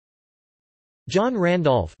John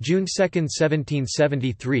Randolph (June 2,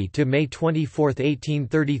 1773 to May 24,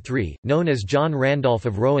 1833), known as John Randolph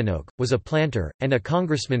of Roanoke, was a planter and a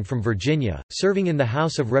congressman from Virginia, serving in the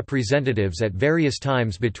House of Representatives at various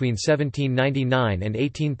times between 1799 and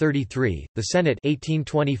 1833, the Senate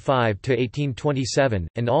 1825 to 1827,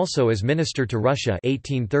 and also as minister to Russia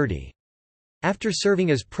 1830. After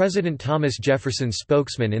serving as President Thomas Jefferson's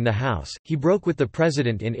spokesman in the House, he broke with the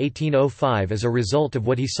president in 1805 as a result of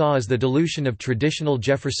what he saw as the dilution of traditional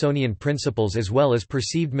Jeffersonian principles as well as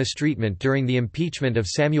perceived mistreatment during the impeachment of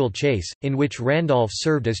Samuel Chase, in which Randolph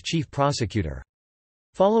served as chief prosecutor.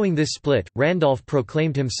 Following this split, Randolph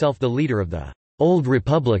proclaimed himself the leader of the Old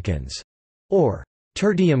Republicans, or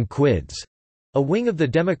Tertium Quids, a wing of the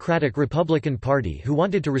Democratic Republican Party who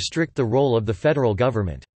wanted to restrict the role of the federal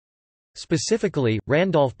government. Specifically,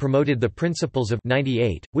 Randolph promoted the Principles of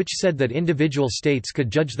 98, which said that individual states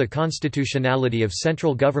could judge the constitutionality of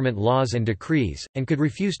central government laws and decrees, and could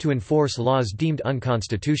refuse to enforce laws deemed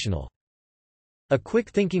unconstitutional. A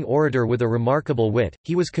quick-thinking orator with a remarkable wit,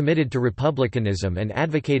 he was committed to republicanism and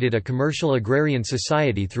advocated a commercial agrarian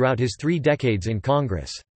society throughout his 3 decades in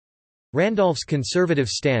Congress. Randolph's conservative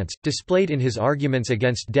stance, displayed in his arguments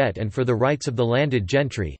against debt and for the rights of the landed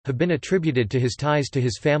gentry, have been attributed to his ties to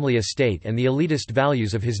his family estate and the elitist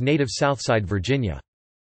values of his native Southside Virginia.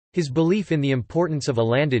 His belief in the importance of a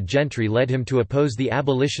landed gentry led him to oppose the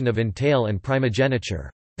abolition of entail and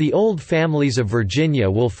primogeniture. The old families of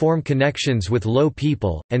Virginia will form connections with low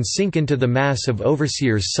people, and sink into the mass of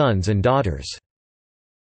overseers' sons and daughters.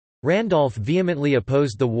 Randolph vehemently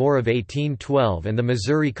opposed the War of 1812 and the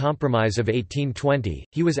Missouri Compromise of 1820.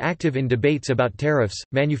 He was active in debates about tariffs,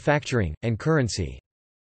 manufacturing, and currency.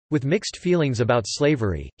 With mixed feelings about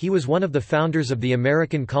slavery, he was one of the founders of the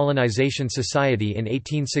American Colonization Society in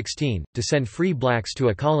 1816, to send free blacks to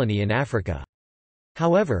a colony in Africa.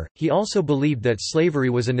 However, he also believed that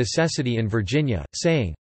slavery was a necessity in Virginia,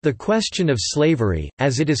 saying, "The question of slavery,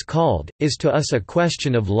 as it is called, is to us a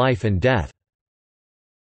question of life and death.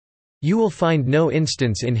 You will find no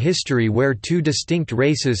instance in history where 2 distinct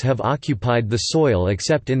races have occupied the soil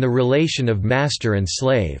except in the relation of master and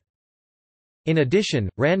slave." In addition,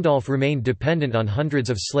 Randolph remained dependent on hundreds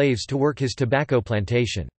of slaves to work his tobacco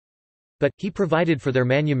plantation. But, he provided for their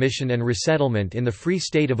manumission and resettlement in the Free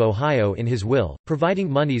State of Ohio in his will, providing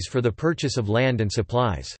monies for the purchase of land and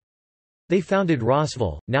supplies. They founded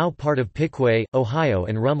Rossville, now part of Piqua, Ohio,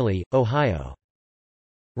 and Rumley, Ohio.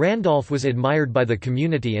 Randolph was admired by the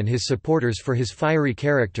community and his supporters for his fiery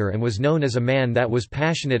character and was known as a man that was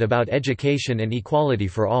passionate about education and equality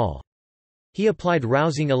for all. He applied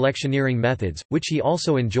rousing electioneering methods, which he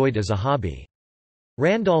also enjoyed as a hobby.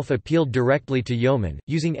 Randolph appealed directly to yeomen,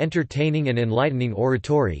 using entertaining and enlightening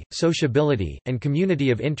oratory, sociability, and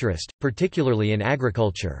community of interest, particularly in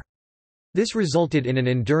agriculture. This resulted in an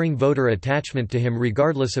enduring voter attachment to him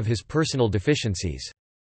regardless of his personal deficiencies.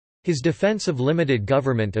 His defense of limited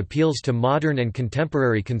government appeals to modern and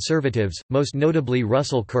contemporary conservatives, most notably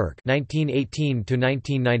Russell Kirk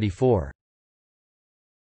 (1918–1994).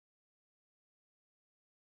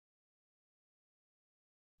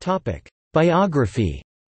 Topic: Biography.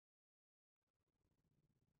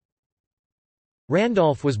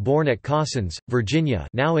 Randolph was born at Cossins, Virginia,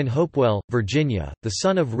 now in Hopewell, Virginia, the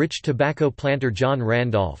son of rich tobacco planter John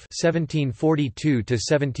Randolph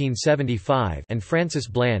 (1742–1775) and Frances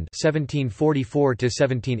Bland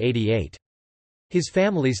 (1744–1788). His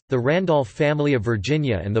families, the Randolph family of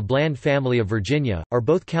Virginia and the Bland family of Virginia, are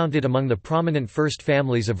both counted among the prominent first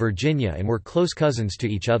families of Virginia and were close cousins to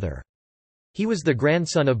each other. He was the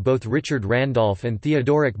grandson of both Richard Randolph and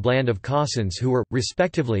Theodoric Bland of Cossins, who were,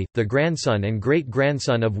 respectively, the grandson and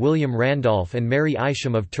great-grandson of William Randolph and Mary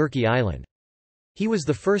Isham of Turkey Island. He was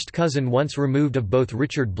the first cousin once removed of both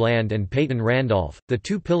Richard Bland and Peyton Randolph, the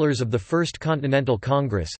 2 pillars of the First Continental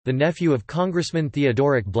Congress, the nephew of Congressman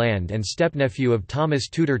Theodoric Bland and stepnephew of Thomas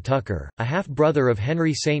Tudor Tucker, a half-brother of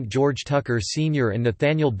Henry St. George Tucker Sr. and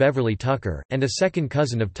Nathaniel Beverly Tucker, and a second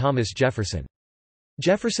cousin of Thomas Jefferson.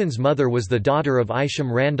 Jefferson's mother was the daughter of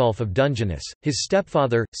Isham Randolph of Dungeness. His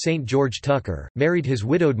stepfather, St. George Tucker, married his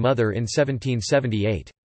widowed mother in 1778.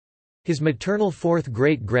 His maternal 4th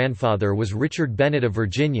great-grandfather was Richard Bennett of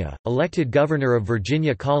Virginia, elected governor of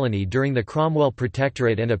Virginia Colony during the Cromwell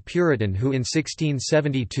Protectorate and a Puritan who in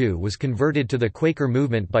 1672 was converted to the Quaker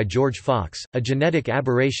movement by George Fox. A genetic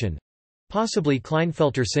aberration—possibly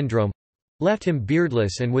Klinefelter syndrome—left him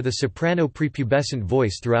beardless and with a soprano prepubescent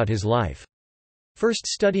voice throughout his life. First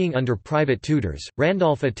studying under private tutors,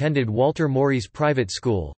 Randolph attended Walter Morey's private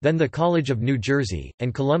school, then the College of New Jersey,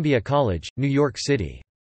 and Columbia College, New York City.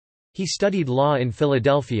 He studied law in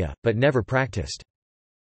Philadelphia, but never practiced.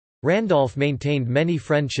 Randolph maintained many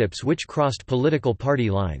friendships which crossed political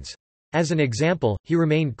party lines. As an example, he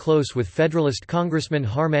remained close with Federalist Congressman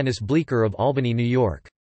Harmanus Bleecker of Albany, New York.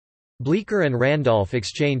 Bleecker and Randolph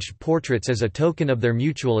exchanged portraits as a token of their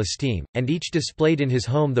mutual esteem, and each displayed in his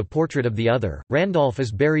home the portrait of the other. Randolph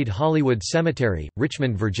is buried Hollywood Cemetery,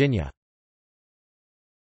 Richmond, Virginia.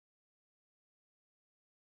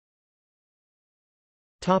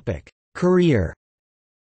 Career.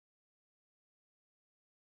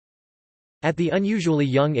 At the unusually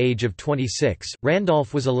young age of 26,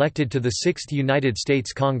 Randolph was elected to the 6th United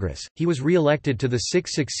States Congress. He was re-elected to the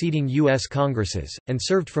 6 succeeding U.S. Congresses, and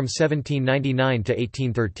served from 1799 to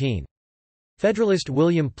 1813. Federalist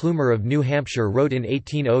William Plumer of New Hampshire wrote in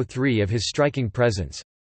 1803 of his striking presence,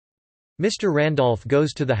 "Mr. Randolph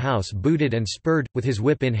goes to the House booted and spurred, with his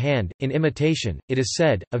whip in hand, in imitation, it is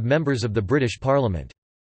said, of members of the British Parliament.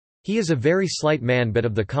 He is a very slight man but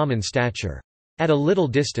of the common stature. At a little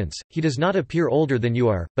distance, he does not appear older than you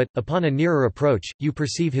are, but, upon a nearer approach, you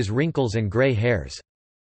perceive his wrinkles and grey hairs.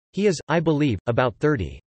 He is, I believe, about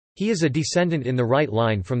 30. He is a descendant in the right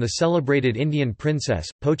line from the celebrated Indian princess,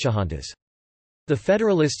 Pocahontas. The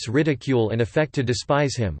Federalists ridicule and affect to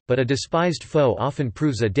despise him, but a despised foe often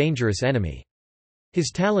proves a dangerous enemy. His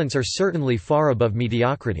talents are certainly far above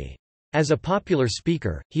mediocrity. As a popular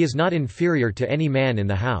speaker, he is not inferior to any man in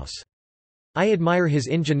the House. I admire his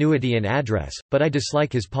ingenuity and address, but I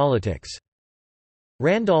dislike his politics."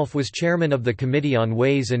 Randolph was chairman of the Committee on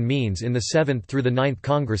Ways and Means in the 7th through the 9th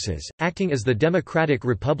Congresses, acting as the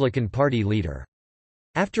Democratic-Republican Party leader.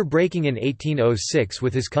 After breaking in 1806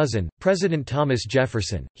 with his cousin, President Thomas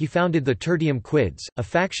Jefferson, he founded the Tertium Quids, a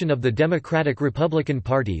faction of the Democratic-Republican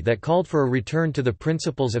Party that called for a return to the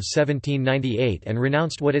principles of 1798 and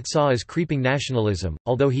renounced what it saw as creeping nationalism.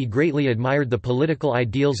 Although he greatly admired the political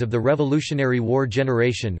ideals of the Revolutionary War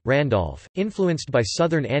generation, Randolph, influenced by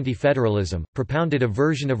Southern anti-federalism, propounded a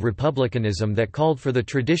version of republicanism that called for the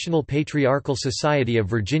traditional patriarchal society of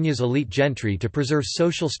Virginia's elite gentry to preserve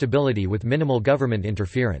social stability with minimal government interference.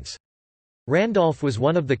 Randolph was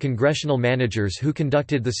one of the congressional managers who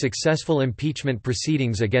conducted the successful impeachment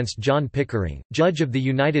proceedings against John Pickering, judge of the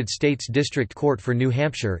United States District Court for New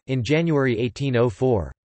Hampshire, in January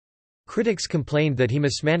 1804. Critics complained that he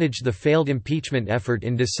mismanaged the failed impeachment effort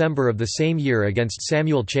in December of the same year against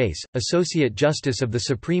Samuel Chase, Associate Justice of the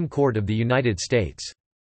Supreme Court of the United States.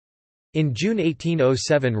 In June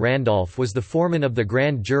 1807 Randolph was the foreman of the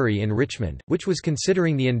grand jury in Richmond, which was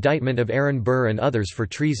considering the indictment of Aaron Burr and others for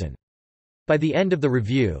treason. By the end of the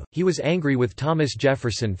review, he was angry with Thomas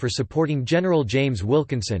Jefferson for supporting General James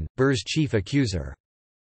Wilkinson, Burr's chief accuser.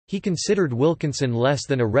 He considered Wilkinson less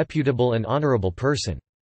than a reputable and honorable person.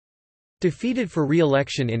 Defeated for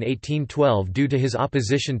re-election in 1812 due to his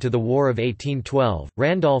opposition to the War of 1812,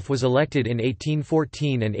 Randolph was elected in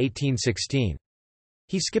 1814 and 1816.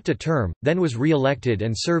 He skipped a term, then was re-elected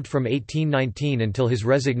and served from 1819 until his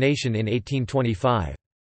resignation in 1825.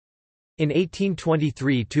 In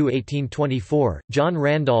 1823–1824, John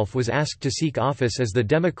Randolph was asked to seek office as the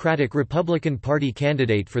Democratic-Republican Party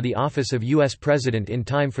candidate for the office of U.S. President in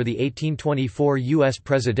time for the 1824 U.S.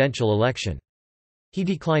 presidential election. He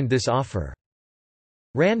declined this offer.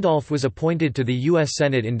 Randolph was appointed to the U.S.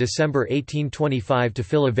 Senate in December 1825 to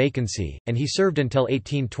fill a vacancy, and he served until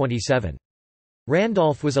 1827.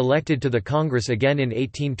 Randolph was elected to the Congress again in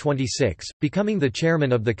 1826, becoming the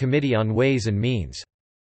chairman of the Committee on Ways and Means.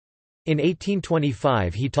 In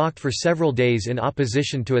 1825 he talked for several days in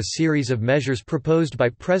opposition to a series of measures proposed by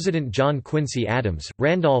President John Quincy Adams.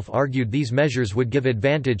 Randolph argued these measures would give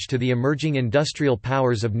advantage to the emerging industrial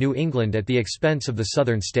powers of New England at the expense of the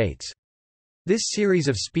southern states. This series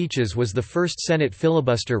of speeches was the first Senate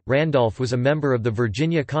filibuster. Randolph was a member of the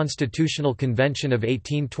Virginia Constitutional Convention of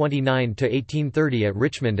 1829 to 1830 at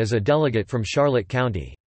Richmond as a delegate from Charlotte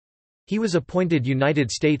County. He was appointed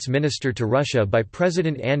United States Minister to Russia by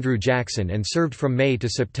President Andrew Jackson and served from May to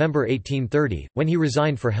September 1830, when he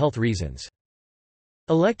resigned for health reasons.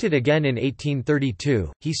 Elected again in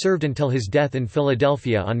 1832, he served until his death in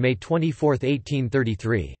Philadelphia on May 24,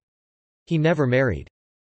 1833. He never married.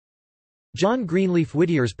 John Greenleaf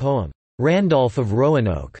Whittier's poem, "Randolph of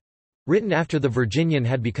Roanoke", written after the Virginian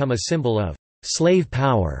had become a symbol of slave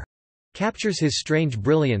power, captures his strange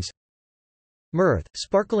brilliance. Mirth,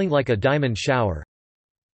 sparkling like a diamond shower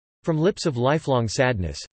from lips of lifelong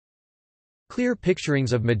sadness, clear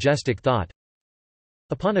picturings of majestic thought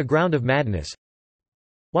upon a ground of madness,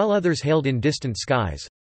 while others hailed in distant skies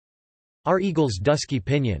our eagle's dusky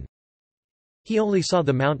pinion. He only saw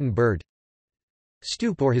the mountain bird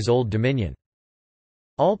stoop o'er his old dominion.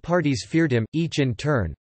 All parties feared him, each in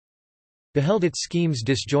turn beheld its schemes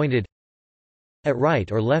disjointed, At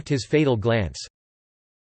right or left his fatal glance,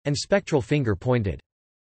 and spectral finger pointed.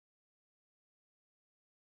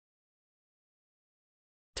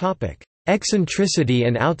 Eccentricity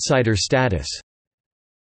and outsider status.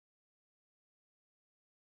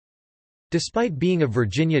 Despite being a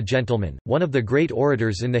Virginia gentleman, one of the great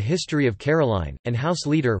orators in the history of Caroline, and House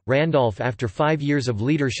leader, Randolph after 5 years of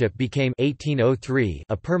leadership became 1803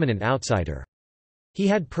 a permanent outsider. He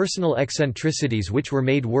had personal eccentricities which were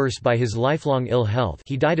made worse by his lifelong ill health.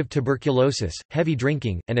 He died of tuberculosis, heavy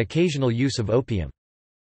drinking, and occasional use of opium.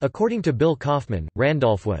 According to Bill Kaufman,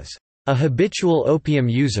 Randolph was a habitual opium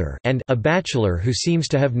user and a bachelor who seems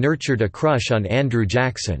to have nurtured a crush on Andrew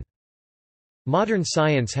Jackson. Modern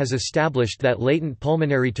science has established that latent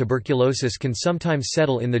pulmonary tuberculosis can sometimes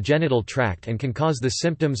settle in the genital tract and can cause the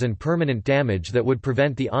symptoms and permanent damage that would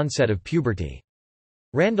prevent the onset of puberty.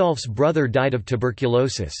 Randolph's brother died of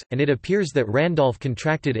tuberculosis, and it appears that Randolph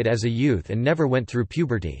contracted it as a youth and never went through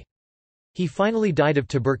puberty. He finally died of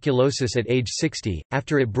tuberculosis at age 60,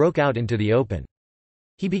 after it broke out into the open.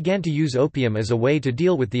 He began to use opium as a way to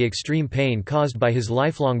deal with the extreme pain caused by his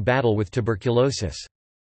lifelong battle with tuberculosis.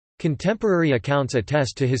 Contemporary accounts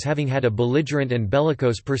attest to his having had a belligerent and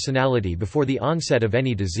bellicose personality before the onset of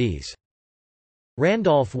any disease.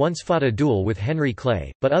 Randolph once fought a duel with Henry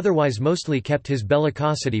Clay, but otherwise mostly kept his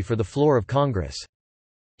bellicosity for the floor of Congress.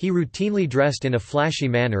 He routinely dressed in a flashy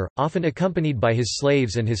manner, often accompanied by his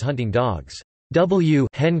slaves and his hunting dogs.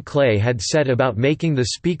 Hen Clay had set about making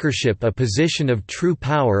the speakership a position of true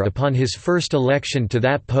power upon his first election to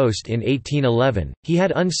that post in 1811. He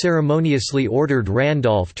had unceremoniously ordered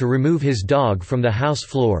Randolph to remove his dog from the House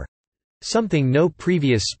floor, something no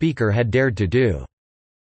previous speaker had dared to do.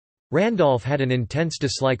 Randolph had an intense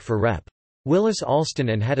dislike for Rep. Willis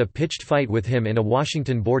Alston and had a pitched fight with him in a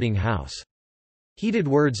Washington boarding house. Heated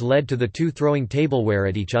words led to the two throwing tableware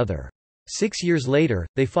at each other. 6 years later,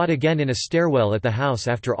 they fought again in a stairwell at the house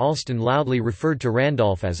after Alston loudly referred to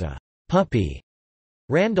Randolph as a puppy.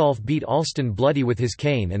 Randolph beat Alston bloody with his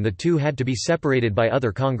cane and the two had to be separated by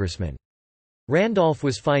other congressmen. Randolph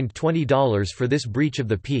was fined $20 for this breach of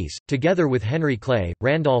the peace. Together with Henry Clay,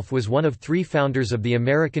 Randolph was one of 3 founders of the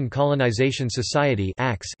American Colonization Society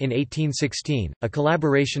 (ACS) in 1816, a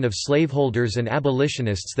collaboration of slaveholders and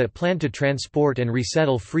abolitionists that planned to transport and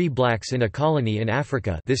resettle free blacks in a colony in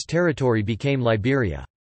Africa. This territory became Liberia.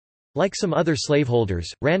 Like some other slaveholders,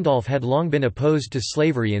 Randolph had long been opposed to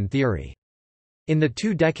slavery in theory. In the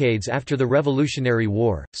 2 decades after the Revolutionary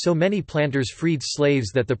War, so many planters freed slaves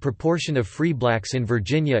that the proportion of free blacks in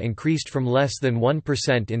Virginia increased from less than 1%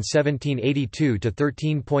 in 1782 to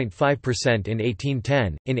 13.5% in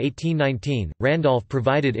 1810. In 1819, Randolph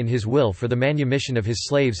provided in his will for the manumission of his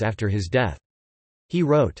slaves after his death. He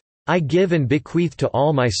wrote, "I give and bequeath to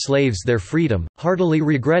all my slaves their freedom, heartily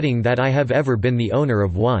regretting that I have ever been the owner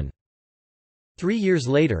of one." 3 years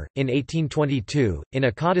later, in 1822, in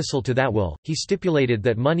a codicil to that will, he stipulated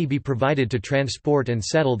that money be provided to transport and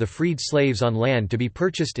settle the freed slaves on land to be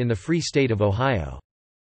purchased in the Free State of Ohio.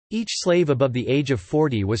 Each slave above the age of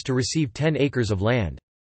 40 was to receive 10 acres of land.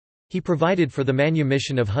 He provided for the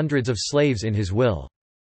manumission of hundreds of slaves in his will.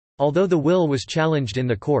 Although the will was challenged in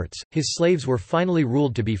the courts, his slaves were finally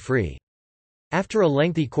ruled to be free. After a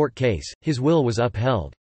lengthy court case, his will was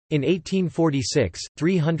upheld. In 1846,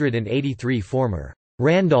 383 former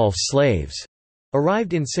Randolph slaves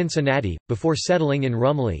arrived in Cincinnati, before settling in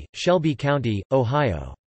Rumley, Shelby County,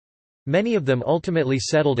 Ohio. Many of them ultimately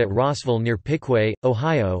settled at Rossville near Piqua,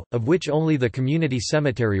 Ohio, of which only the community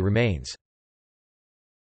cemetery remains.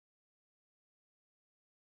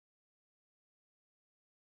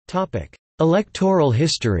 Electoral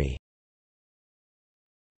history.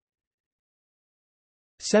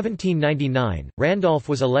 1799, Randolph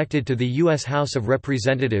was elected to the U.S. House of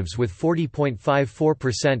Representatives with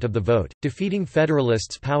 40.54% of the vote, defeating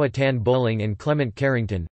Federalists Powhatan Bowling and Clement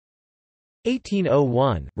Carrington.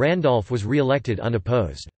 1801, Randolph was re-elected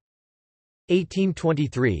unopposed.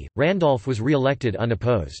 1823, Randolph was re-elected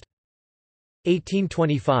unopposed.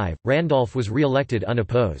 1825, Randolph was re-elected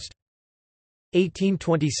unopposed.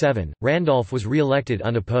 1827, Randolph was re-elected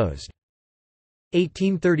unopposed.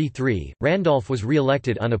 1833, Randolph was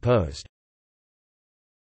re-elected unopposed.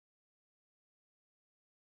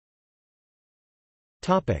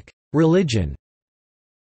 Religion.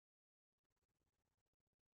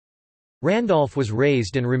 Randolph was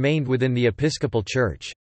raised and remained within the Episcopal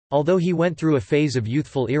Church. Although he went through a phase of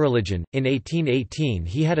youthful irreligion, in 1818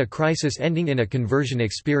 he had a crisis ending in a conversion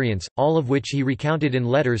experience, all of which he recounted in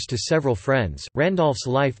letters to several friends. Randolph's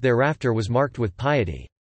life thereafter was marked with piety.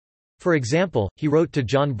 For example, he wrote to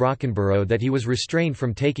John Brockenborough that he was restrained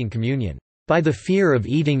from taking communion by the fear of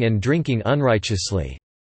eating and drinking unrighteously."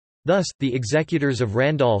 Thus, the executors of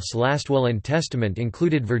Randolph's last will and testament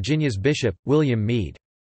included Virginia's bishop, William Meade.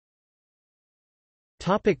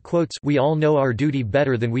 Quotes: "We all know our duty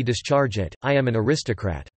better than we discharge it. I am an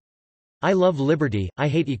aristocrat. I love liberty, I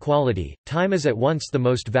hate equality. Time is at once the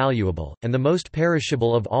most valuable, and the most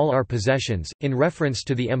perishable of all our possessions." In reference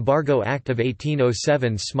to the Embargo Act of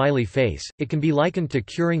 1807 smiley face, it can be likened to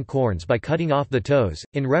curing corns by cutting off the toes.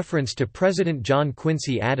 In reference to President John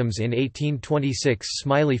Quincy Adams in 1826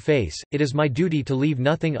 smiley face, "It is my duty to leave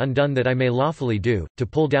nothing undone that I may lawfully do, to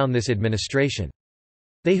pull down this administration.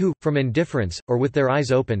 They who, from indifference, or with their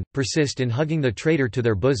eyes open, persist in hugging the traitor to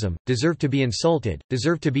their bosom, deserve to be insulted,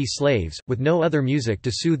 deserve to be slaves, with no other music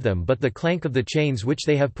to soothe them but the clank of the chains which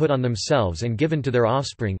they have put on themselves and given to their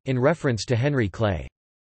offspring." In reference to Henry Clay.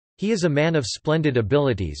 "He is a man of splendid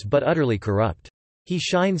abilities but utterly corrupt. He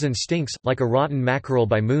shines and stinks, like a rotten mackerel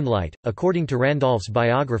by moonlight." According to Randolph's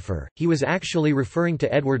biographer, he was actually referring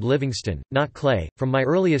to Edward Livingston, not Clay. "From my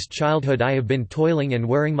earliest childhood I have been toiling and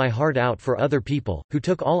wearing my heart out for other people, who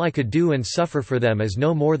took all I could do and suffer for them as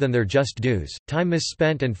no more than their just dues. Time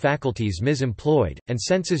misspent and faculties misemployed, and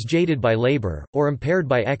senses jaded by labor, or impaired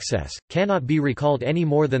by excess, cannot be recalled any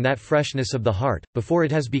more than that freshness of the heart, before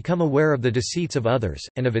it has become aware of the deceits of others,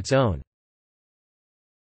 and of its own."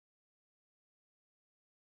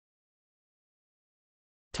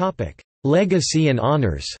 Legacy and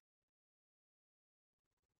honors.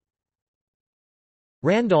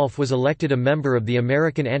 Randolph was elected a member of the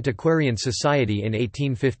American Antiquarian Society in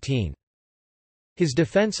 1815. His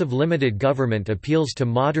defense of limited government appeals to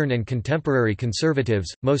modern and contemporary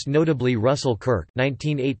conservatives, most notably Russell Kirk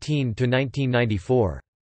 (1918–1994).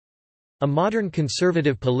 A modern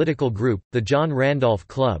conservative political group, the John Randolph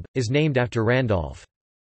Club, is named after Randolph.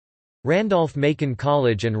 Randolph-Macon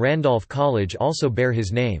College and Randolph College also bear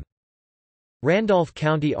his name. Randolph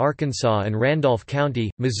County, Arkansas and Randolph County,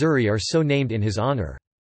 Missouri are so named in his honor.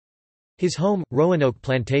 His home, Roanoke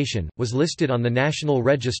Plantation, was listed on the National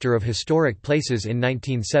Register of Historic Places in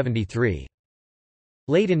 1973.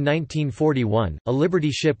 Late in 1941, a Liberty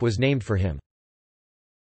ship was named for him.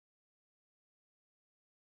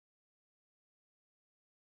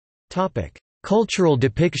 Cultural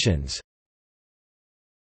depictions.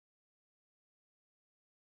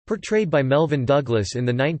 Portrayed by Melvyn Douglas in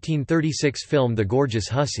the 1936 film The Gorgeous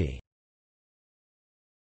Hussy.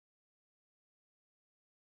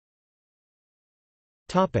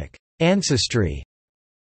 Ancestry.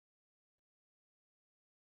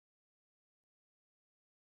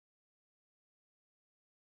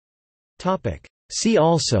 See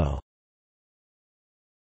also: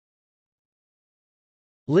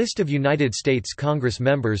 List of United States Congress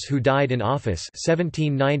members who died in office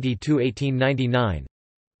 1790–1899.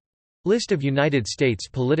 List of United States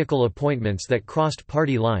political appointments that crossed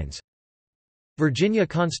party lines. Virginia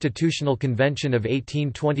Constitutional Convention of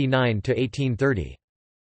 1829–1830.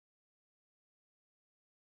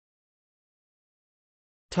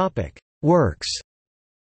 Works.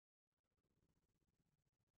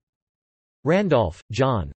 Randolph,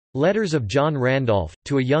 John. Letters of John Randolph,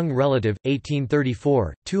 to a Young Relative,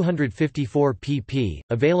 1834, 254 pp.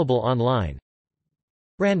 Available online.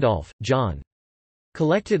 Randolph, John.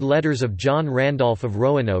 Collected Letters of John Randolph of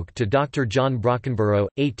Roanoke to Dr. John Brockenborough,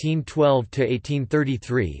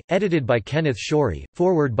 1812–1833, edited by Kenneth Shorey,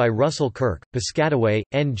 foreword by Russell Kirk, Piscataway,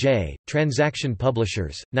 N.J., Transaction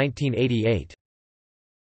Publishers, 1988.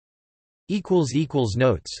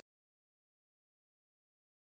 Notes